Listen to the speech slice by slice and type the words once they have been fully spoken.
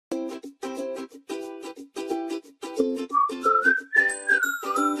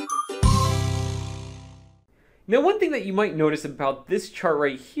Now, one thing that you might notice about this chart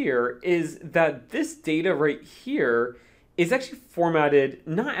right here is that this data right here is actually formatted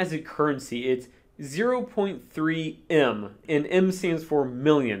not as a currency. It's 0.3 M, and M stands for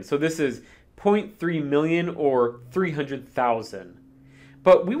million. So this is 0.3 million or 300,000.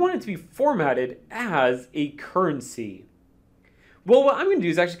 But we want it to be formatted as a currency. Well, what I'm going to do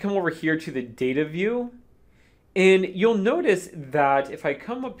is actually come over here to the data view, and you'll notice that if I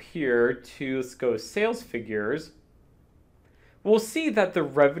come up here to, let's go sales figures, we'll see that the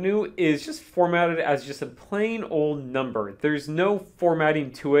revenue is just formatted as just a plain old number. There's no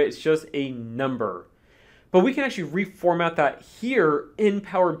formatting to it, it's just a number. But we can actually reformat that here in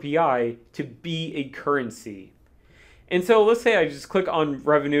Power BI to be a currency. And so let's say I just click on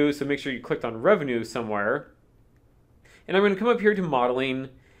revenue, so make sure you clicked on revenue somewhere. And I'm going to come up here to modeling,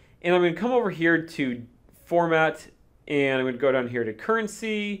 and I'm going to come over here to format, and I'm going to go down here to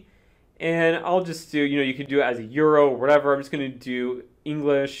currency, and I'll just do, you can do it as a euro or whatever. I'm just going to do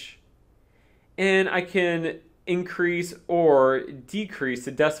English, and I can increase or decrease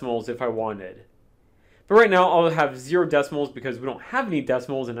the decimals if I wanted. But right now I'll have 0 decimals because we don't have any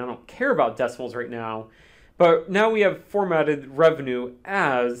decimals, and I don't care about decimals right now. But now we have formatted revenue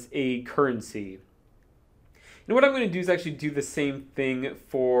as a currency. And what I'm going to do is actually do the same thing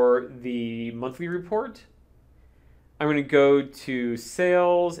for the monthly report. I'm going to go to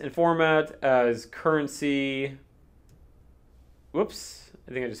sales and format as currency. Whoops,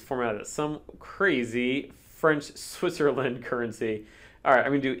 I think I just formatted some crazy French Switzerland currency. All right, I'm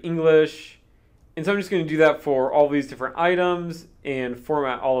going to do English. And so I'm just going to do that for all these different items and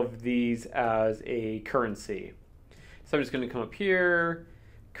format all of these as a currency. So I'm just going to come up here,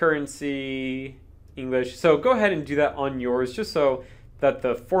 currency, English. So go ahead and do that on yours just so that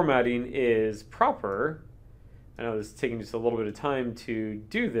the formatting is proper. I know this is taking just a little bit of time to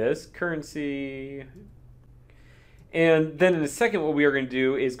do this. Currency. And then in a second, what we are going to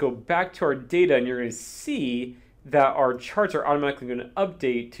do is go back to our data, and you're going to see that our charts are automatically going to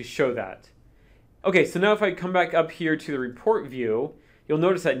update to show that. Okay, so now if I come back up here to the report view, you'll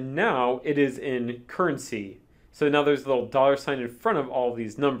notice that now it is in currency. So now there's a little $sign in front of all of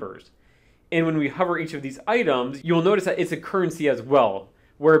these numbers. And when we hover each of these items, you'll notice that it's a currency as well,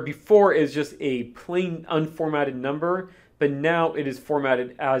 where before is just a plain unformatted number, but now it is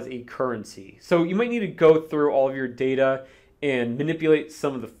formatted as a currency. So you might need to go through all of your data and manipulate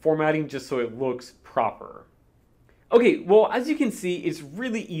some of the formatting just so it looks proper. Okay, well, as you can see, it's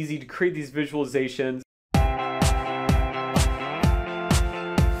really easy to create these visualizations.